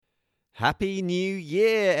Happy New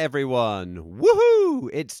Year, everyone! Woohoo!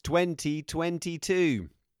 It's 2022.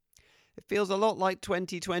 It feels a lot like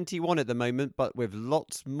 2021 at the moment, but with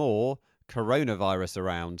lots more coronavirus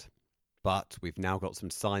around. But we've now got some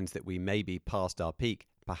signs that we may be past our peak.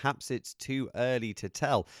 Perhaps it's too early to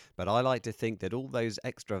tell, but I like to think that all those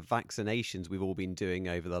extra vaccinations we've all been doing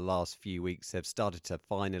over the last few weeks have started to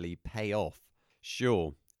finally pay off.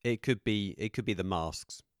 Sure, it could be the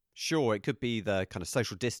masks. Sure, it could be the kind of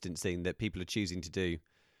social distancing that people are choosing to do.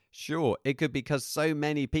 Sure, it could be because so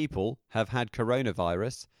many people have had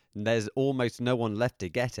coronavirus and there's almost no one left to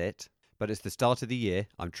get it. But it's the start of the year.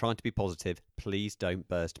 I'm trying to be positive. Please don't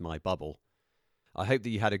burst my bubble. I hope that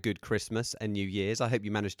you had a good Christmas and New Year's. I hope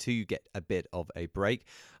you managed to get a bit of a break.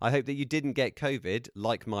 I hope that you didn't get COVID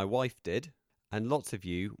like my wife did. And lots of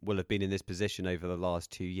you will have been in this position over the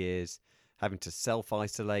last 2 years, having to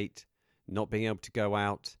self-isolate, not being able to go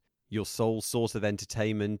out. Your sole source of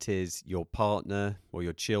entertainment is your partner or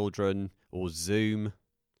your children or Zoom.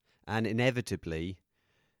 And inevitably,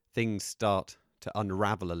 things start to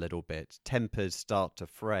unravel a little bit. Tempers start to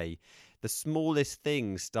fray. The smallest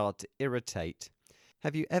things start to irritate.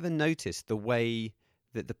 Have you ever noticed the way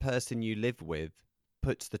that the person you live with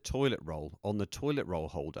puts the toilet roll on the toilet roll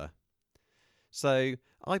holder? So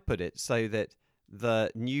I put it so that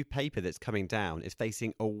the new paper that's coming down is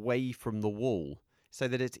facing away from the wall, so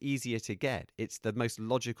that it's easier to get. It's the most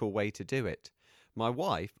logical way to do it. My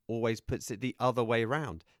wife always puts it the other way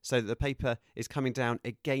around, so that the paper is coming down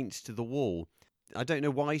against the wall. I don't know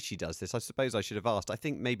why she does this. I suppose I should have asked. I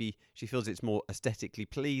think maybe she feels it's more aesthetically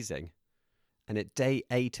pleasing. And at day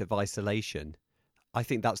 8 of isolation, I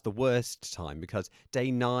think that's the worst time, because day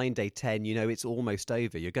 9, day 10, it's almost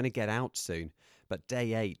over. You're going to get out soon. But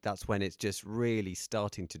day 8, that's when it's just really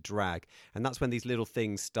starting to drag. And that's when these little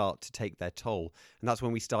things start to take their toll. And that's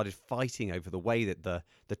when we started fighting over the way that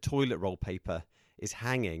the toilet roll paper is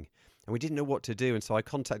hanging. And we didn't know what to do. And so I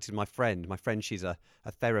contacted my friend. My friend, she's a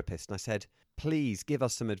therapist. And I said, please give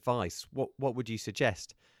us some advice. What would you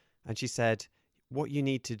suggest? And she said, what you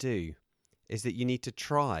need to do is that you need to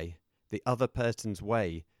try the other person's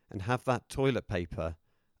way and have that toilet paper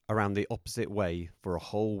around the opposite way for a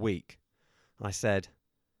whole week. I said,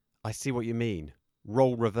 I see what you mean.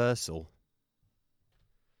 Role reversal.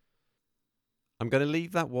 I'm going to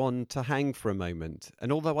leave that one to hang for a moment.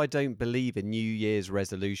 And although I don't believe in New Year's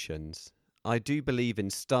resolutions, I do believe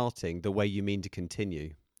in starting the way you mean to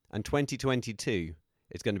continue. And 2022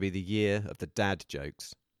 is going to be the year of the dad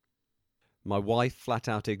jokes. My wife flat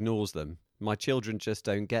out ignores them. My children just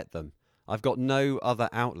don't get them. I've got no other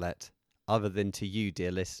outlet other than to you,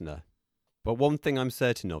 dear listener. But one thing I'm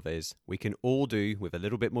certain of is we can all do with a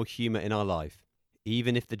little bit more humour in our life,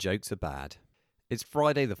 even if the jokes are bad. It's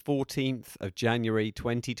Friday the 14th of January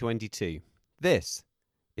 2022. This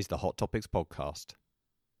is the Hot Topics podcast.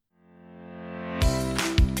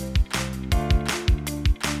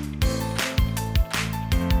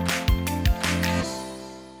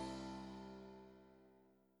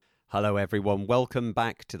 Hello everyone, welcome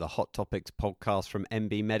back to the Hot Topics podcast from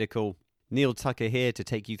MB Medical. Neil Tucker here to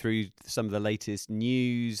take you through some of the latest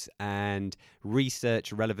news and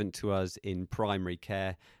research relevant to us in primary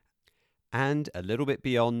care and a little bit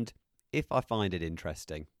beyond if I find it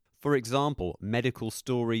interesting. For example, medical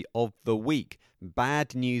story of the week.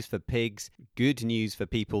 Bad news for pigs, good news for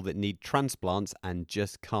people that need transplants and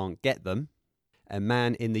just can't get them. A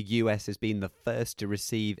man in the US has been the first to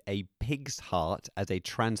receive a pig's heart as a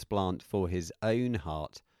transplant for his own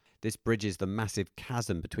heart. This bridges the massive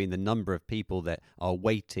chasm between the number of people that are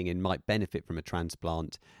waiting and might benefit from a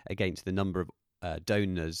transplant against the number of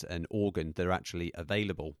donors and organs that are actually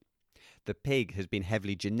available. The pig has been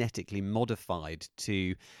heavily genetically modified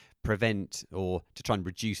to prevent or to try and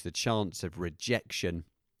reduce the chance of rejection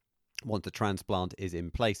once the transplant is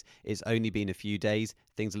in place. It's only been a few days.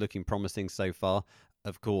 Things are looking promising so far.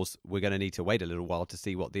 Of course, we're going to need to wait a little while to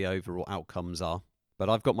see what the overall outcomes are.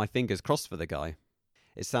 But I've got my fingers crossed for the guy.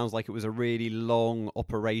 It sounds like it was a really long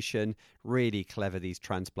operation, really clever, these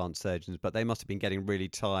transplant surgeons, but they must have been getting really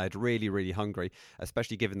tired, really, really hungry,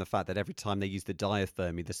 especially given the fact that every time they used the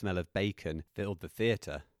diathermy, the smell of bacon filled the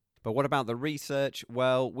theatre. But what about the research?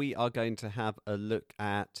 Well, we are going to have a look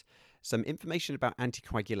at some information about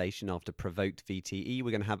anticoagulation after provoked VTE.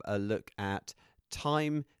 We're going to have a look at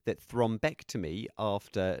time that thrombectomy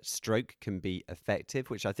after stroke can be effective,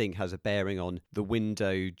 which I think has a bearing on the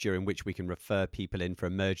window during which we can refer people in for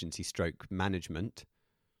emergency stroke management,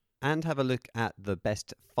 and have a look at the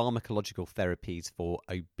best pharmacological therapies for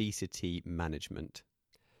obesity management.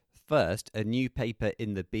 First, a new paper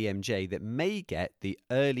in the BMJ that may get the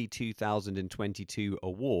early 2022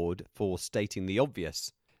 award for stating the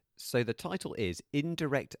obvious. So the title is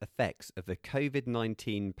Indirect Effects of the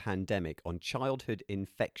COVID-19 Pandemic on Childhood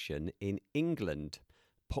Infection in England,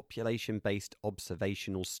 Population-Based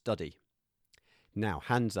Observational Study. Now,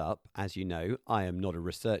 hands up, as you know, I am not a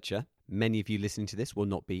researcher. Many of you listening to this will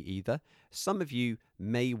not be either. Some of you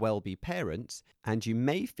may well be parents, and you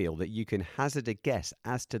may feel that you can hazard a guess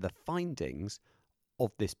as to the findings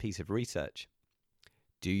of this piece of research.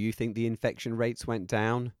 Do you think the infection rates went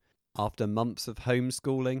down after months of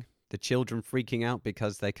homeschooling? The children freaking out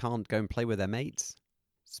because they can't go and play with their mates?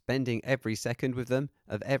 Spending every second with them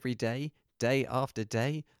of every day, day after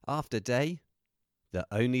day after day? The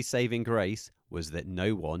only saving grace was that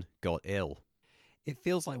no one got ill. It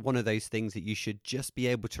feels like one of those things that you should just be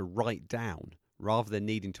able to write down rather than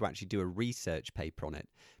needing to actually do a research paper on it.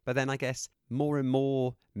 But then I guess more and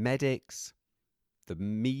more medics, the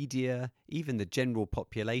media, even the general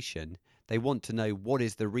population, they want to know what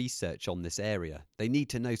is the research on this area. They need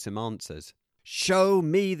to know some answers. Show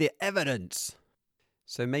me the evidence.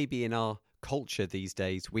 So maybe in our culture these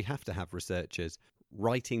days, we have to have researchers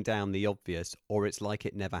writing down the obvious, or it's like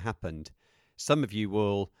it never happened. Some of you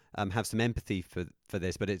will have some empathy for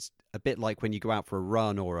this, but it's a bit like when you go out for a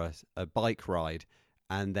run or a bike ride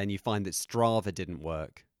and then you find that Strava didn't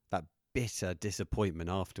work. That bitter disappointment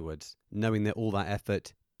afterwards, knowing that all that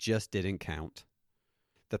effort just didn't count.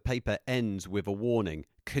 The paper ends with a warning.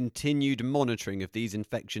 Continued monitoring of these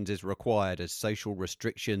infections is required as social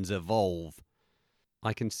restrictions evolve.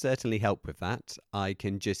 I can certainly help with that. I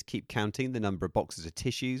can just keep counting the number of boxes of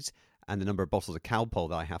tissues and the number of bottles of Calpol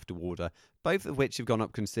that I have to order, both of which have gone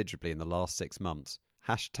up considerably in the last 6 months.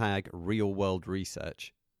 Hashtag real world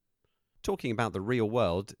research. Talking about the real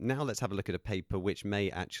world, now let's have a look at a paper which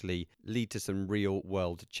may actually lead to some real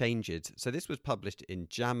world changes. So this was published in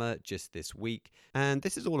JAMA just this week, and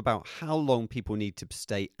this is all about how long people need to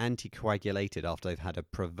stay anticoagulated after they've had a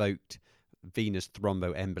provoked venous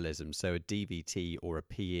thromboembolism, so a DVT or a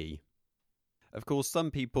PE. Of course,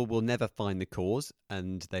 some people will never find the cause,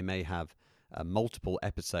 and they may have multiple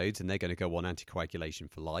episodes, and they're going to go on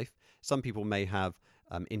anticoagulation for life. Some people may have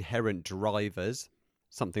inherent drivers,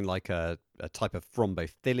 something like a type of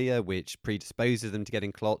thrombophilia, which predisposes them to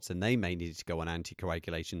getting clots, and they may need to go on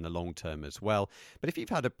anticoagulation in the long term as well. But if you've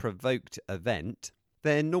had a provoked event,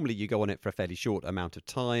 then normally you go on it for a fairly short amount of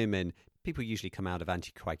time, and people usually come out of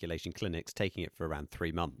anticoagulation clinics taking it for around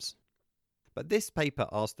 3 months. But this paper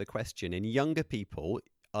asked the question, in younger people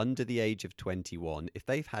under the age of 21, if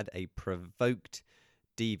they've had a provoked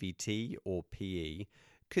DVT or PE,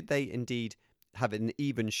 could they indeed have an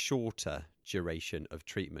even shorter duration of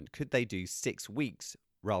treatment? Could they do 6 weeks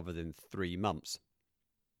rather than 3 months?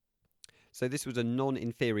 So this was a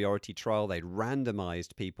non-inferiority trial. They'd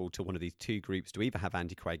randomized people to one of these two groups to either have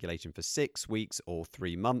anticoagulation for 6 weeks or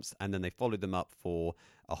 3 months, and then they followed them up for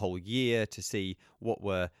a whole year to see what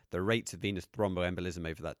were the rates of venous thromboembolism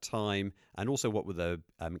over that time, and also what were the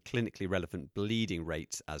clinically relevant bleeding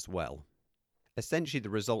rates as well. Essentially, the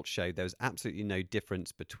results showed there was absolutely no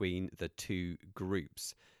difference between the two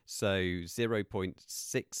groups. So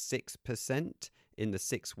 0.66% in the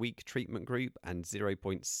 6-week treatment group and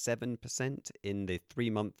 0.7% in the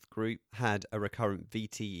 3-month group had a recurrent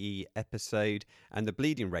VTE episode, and the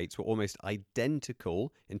bleeding rates were almost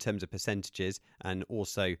identical in terms of percentages, and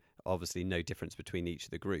also obviously no difference between each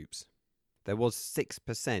of the groups. There was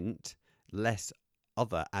 6% less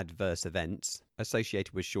other adverse events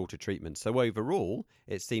associated with shorter treatment. So overall,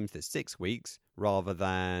 it seems that 6 weeks rather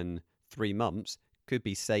than 3 months could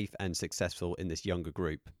be safe and successful in this younger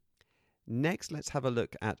group. Next, let's have a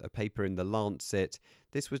look at a paper in The Lancet.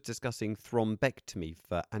 This was discussing thrombectomy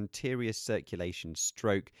for anterior circulation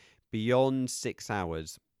stroke beyond 6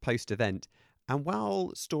 hours post-event. And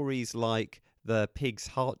while stories like the pig's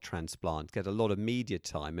heart transplant get a lot of media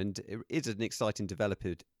time, and it is an exciting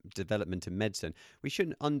development in medicine, we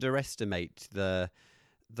shouldn't underestimate the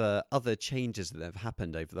other changes that have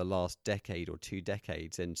happened over the last decade or 2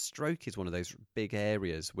 decades. And stroke is one of those big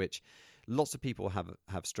areas which lots of people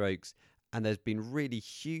have strokes, and there's been really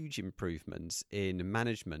huge improvements in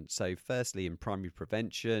management. So firstly, in primary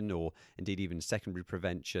prevention, or indeed even secondary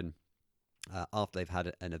prevention after they've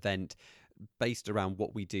had an event, based around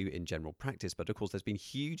what we do in general practice. But of course, there's been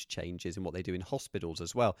huge changes in what they do in hospitals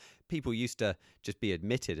as well. People used to just be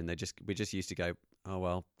admitted, and we just used to go, oh,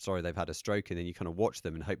 well, sorry, they've had a stroke, and then you kind of watch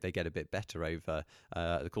them and hope they get a bit better over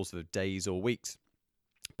the course of days or weeks.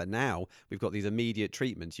 But now we've got these immediate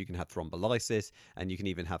treatments. You can have thrombolysis, and you can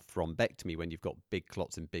even have thrombectomy when you've got big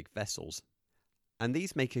clots and big vessels. And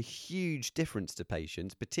these make a huge difference to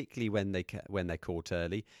patients, particularly when they're caught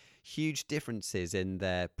early. Huge differences in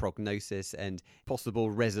their prognosis and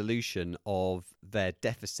possible resolution of their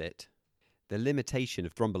deficit. The limitation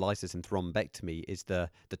of thrombolysis and thrombectomy is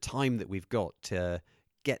the time that we've got to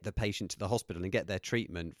get the patient to the hospital and get their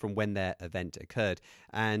treatment from when their event occurred.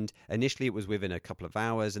 And initially it was within a couple of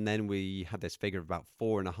hours, and then we had this figure of about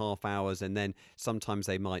 4.5 hours, and then sometimes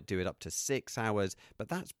they might do it up to 6 hours, but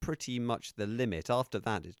that's pretty much the limit. After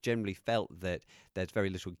that, it's generally felt that there's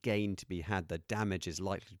very little gain to be had. The damage is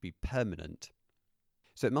likely to be permanent.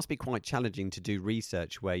 So it must be quite challenging to do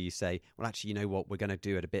research where you say, well, actually, you know what, we're going to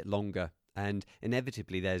do it a bit longer. And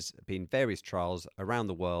inevitably, there's been various trials around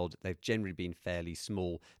the world. They've generally been fairly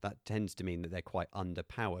small. That tends to mean that they're quite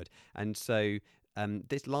underpowered. And so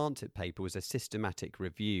this Lancet paper was a systematic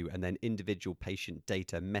review and then individual patient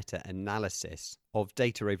data meta-analysis of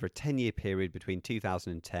data over a 10-year period between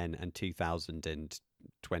 2010 and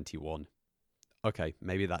 2021. Okay,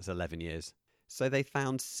 maybe that's 11 years. So they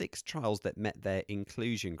found 6 trials that met their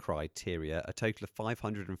inclusion criteria, a total of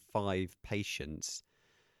 505 patients.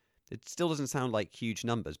 It still doesn't sound like huge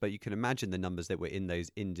numbers, but you can imagine the numbers that were in those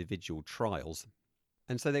individual trials.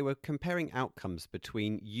 And so they were comparing outcomes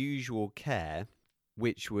between usual care,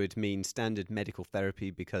 which would mean standard medical therapy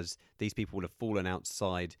because these people would have fallen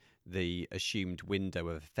outside the assumed window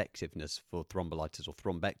of effectiveness for thrombolysis or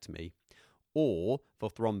thrombectomy, or for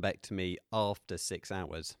thrombectomy after 6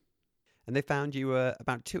 hours. And they found you were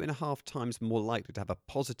about 2.5 times more likely to have a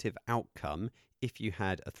positive outcome if you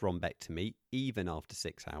had a thrombectomy, even after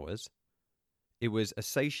 6 hours. It was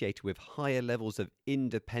associated with higher levels of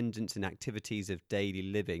independence and activities of daily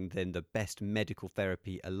living than the best medical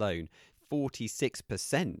therapy alone.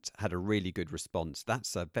 46% had a really good response.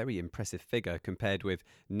 That's a very impressive figure compared with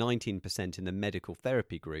 19% in the medical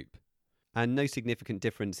therapy group. And no significant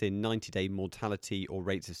difference in 90-day mortality or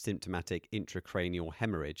rates of symptomatic intracranial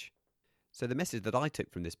hemorrhage. So the message that I took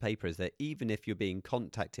from this paper is that even if you're being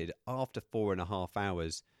contacted after 4.5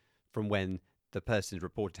 hours from when the person is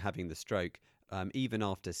reported having the stroke, even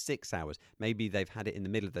after 6 hours, maybe they've had it in the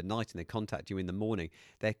middle of the night and they contact you in the morning,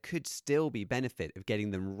 there could still be benefit of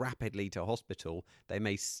getting them rapidly to hospital. They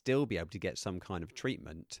may still be able to get some kind of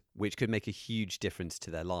treatment, which could make a huge difference to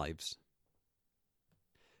their lives.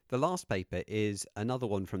 The last paper is another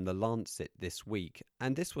one from the Lancet this week,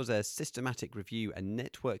 and this was a systematic review and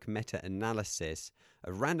network meta-analysis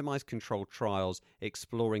of randomized controlled trials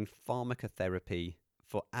exploring pharmacotherapy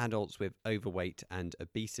for adults with overweight and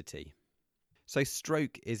obesity. So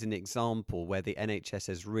stroke is an example where the NHS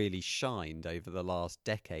has really shined over the last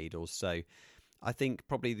decade or so. I think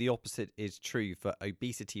probably the opposite is true for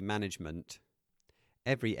obesity management.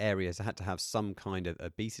 Every area has had to have some kind of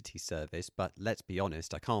obesity service, but let's be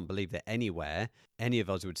honest, I can't believe that anywhere any of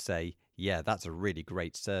us would say, yeah, that's a really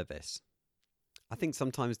great service. I think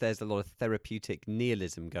sometimes there's a lot of therapeutic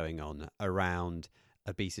nihilism going on around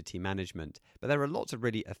obesity management, but there are lots of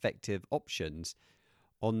really effective options.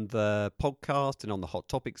 On the podcast and on the Hot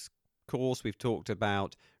Topics course, we've talked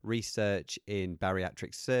about research in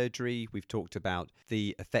bariatric surgery, we've talked about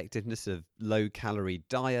the effectiveness of low-calorie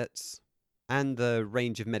diets, and the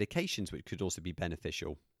range of medications which could also be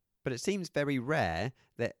beneficial. But it seems very rare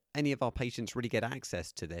that any of our patients really get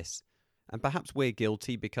access to this. And perhaps we're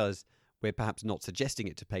guilty because we're perhaps not suggesting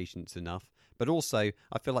it to patients enough. But also,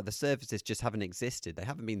 I feel like the services just haven't existed. They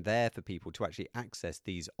haven't been there for people to actually access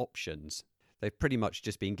these options. They've pretty much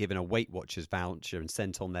just been given a Weight Watchers voucher and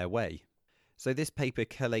sent on their way. So this paper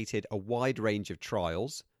collated a wide range of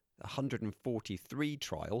trials, 143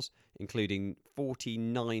 trials, including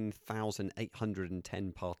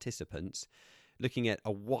 49,810 participants, looking at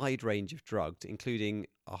a wide range of drugs, including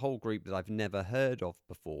a whole group that I've never heard of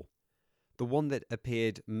before. The one that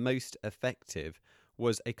appeared most effective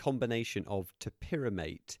was a combination of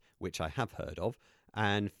topiramate, which I have heard of,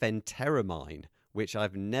 and phentermine, which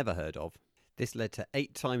I've never heard of. This led to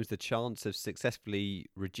 8 times the chance of successfully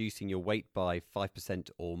reducing your weight by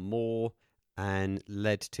 5% or more, and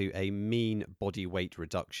led to a mean body weight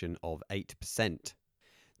reduction of 8%.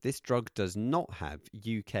 This drug does not have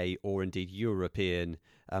UK or indeed European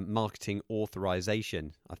marketing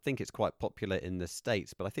authorization. I think it's quite popular in the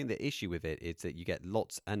States, but I think the issue with it is that you get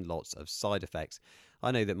lots and lots of side effects.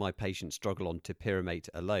 I know that my patients struggle on topiramate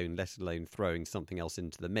alone, let alone throwing something else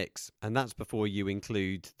into the mix. And that's before you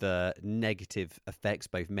include the negative effects,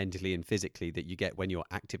 both mentally and physically, that you get when you're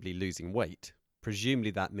actively losing weight. Presumably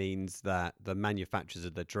that means that the manufacturers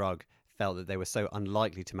of the drug felt that they were so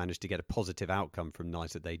unlikely to manage to get a positive outcome from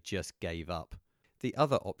NICE that they just gave up. The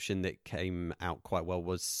other option that came out quite well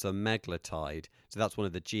was semaglutide. So that's one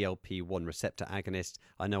of the GLP-1 receptor agonists.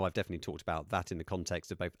 I know I've definitely talked about that in the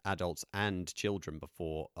context of both adults and children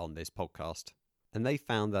before on this podcast. And they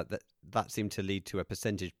found that seemed to lead to a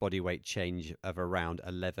percentage body weight change of around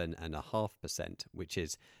 11.5%, which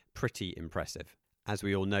is pretty impressive. As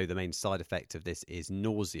we all know, the main side effect of this is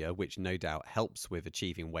nausea, which no doubt helps with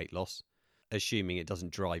achieving weight loss, assuming it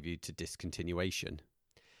doesn't drive you to discontinuation.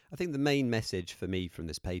 I think the main message for me from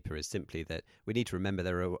this paper is simply that we need to remember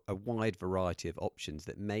there are a wide variety of options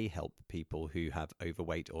that may help people who have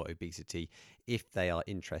overweight or obesity if they are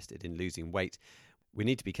interested in losing weight. We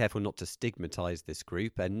need to be careful not to stigmatize this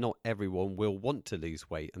group, and not everyone will want to lose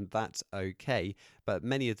weight, and that's okay, but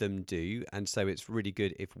many of them do, and so it's really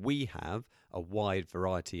good if we have a wide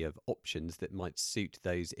variety of options that might suit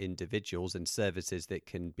those individuals and services that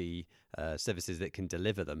can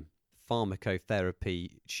deliver them.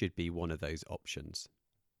 Pharmacotherapy should be one of those options.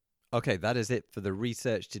 Okay, that is it for the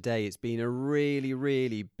research today. It's been a really,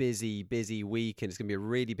 really busy week, and it's going to be a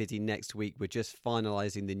really busy next week. We're just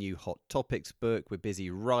finalising the new Hot Topics book. We're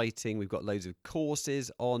busy writing. We've got loads of courses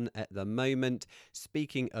on at the moment.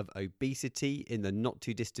 Speaking of obesity, in the not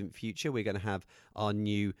too distant future, we're going to have our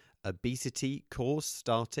new obesity course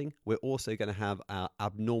starting. We're also going to have our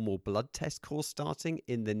abnormal blood test course starting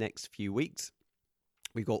in the next few weeks.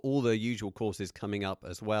 We've got all the usual courses coming up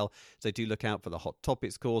as well, so do look out for the Hot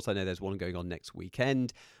Topics course. I know there's one going on next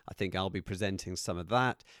weekend. I think I'll be presenting some of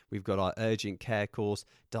that. We've got our urgent care course,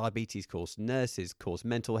 diabetes course, nurses course,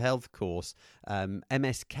 mental health course,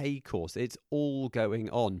 MSK course. It's all going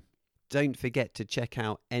on. Don't forget to check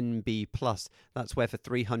out NB Plus. That's where for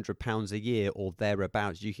 £300 a year or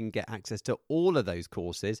thereabouts, you can get access to all of those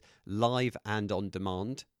courses, live and on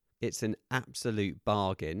demand. It's an absolute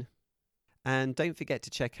bargain. And don't forget to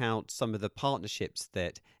check out some of the partnerships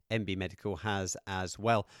that NB Medical has as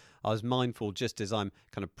well. I was mindful, just as I'm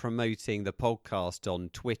kind of promoting the podcast on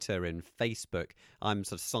Twitter and Facebook, I'm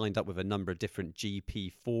sort of signed up with a number of different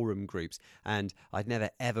GP forum groups, and I'd never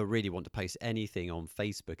ever really want to post anything on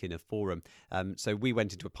Facebook in a forum. So we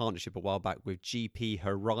went into a partnership a while back with GP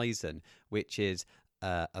Horizon, which is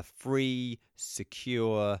a free,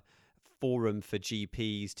 secure forum for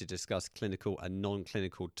GPs to discuss clinical and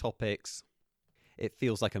non-clinical topics. It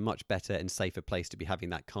feels like a much better and safer place to be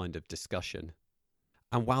having that kind of discussion.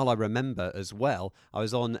 And while I remember as well, I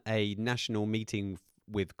was on a national meeting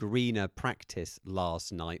with Greener Practice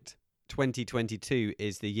last night. 2022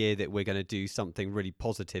 is the year that we're going to do something really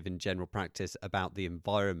positive in general practice about the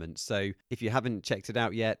environment. So if you haven't checked it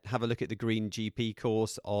out yet, have a look at the Green GP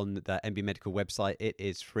course on the NB Medical website. It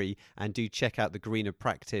is free. And do check out the Greener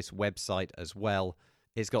Practice website as well.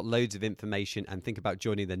 It's got loads of information, and think about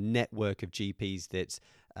joining the network of GPs that's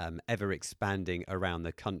ever expanding around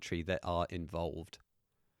the country that are involved.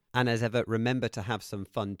 And as ever, remember to have some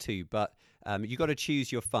fun too, but you've got to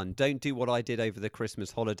choose your fun. Don't do what I did over the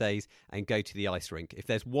Christmas holidays and go to the ice rink. If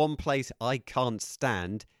there's one place I can't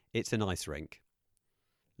stand, it's an ice rink.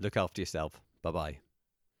 Look after yourself. Bye-bye.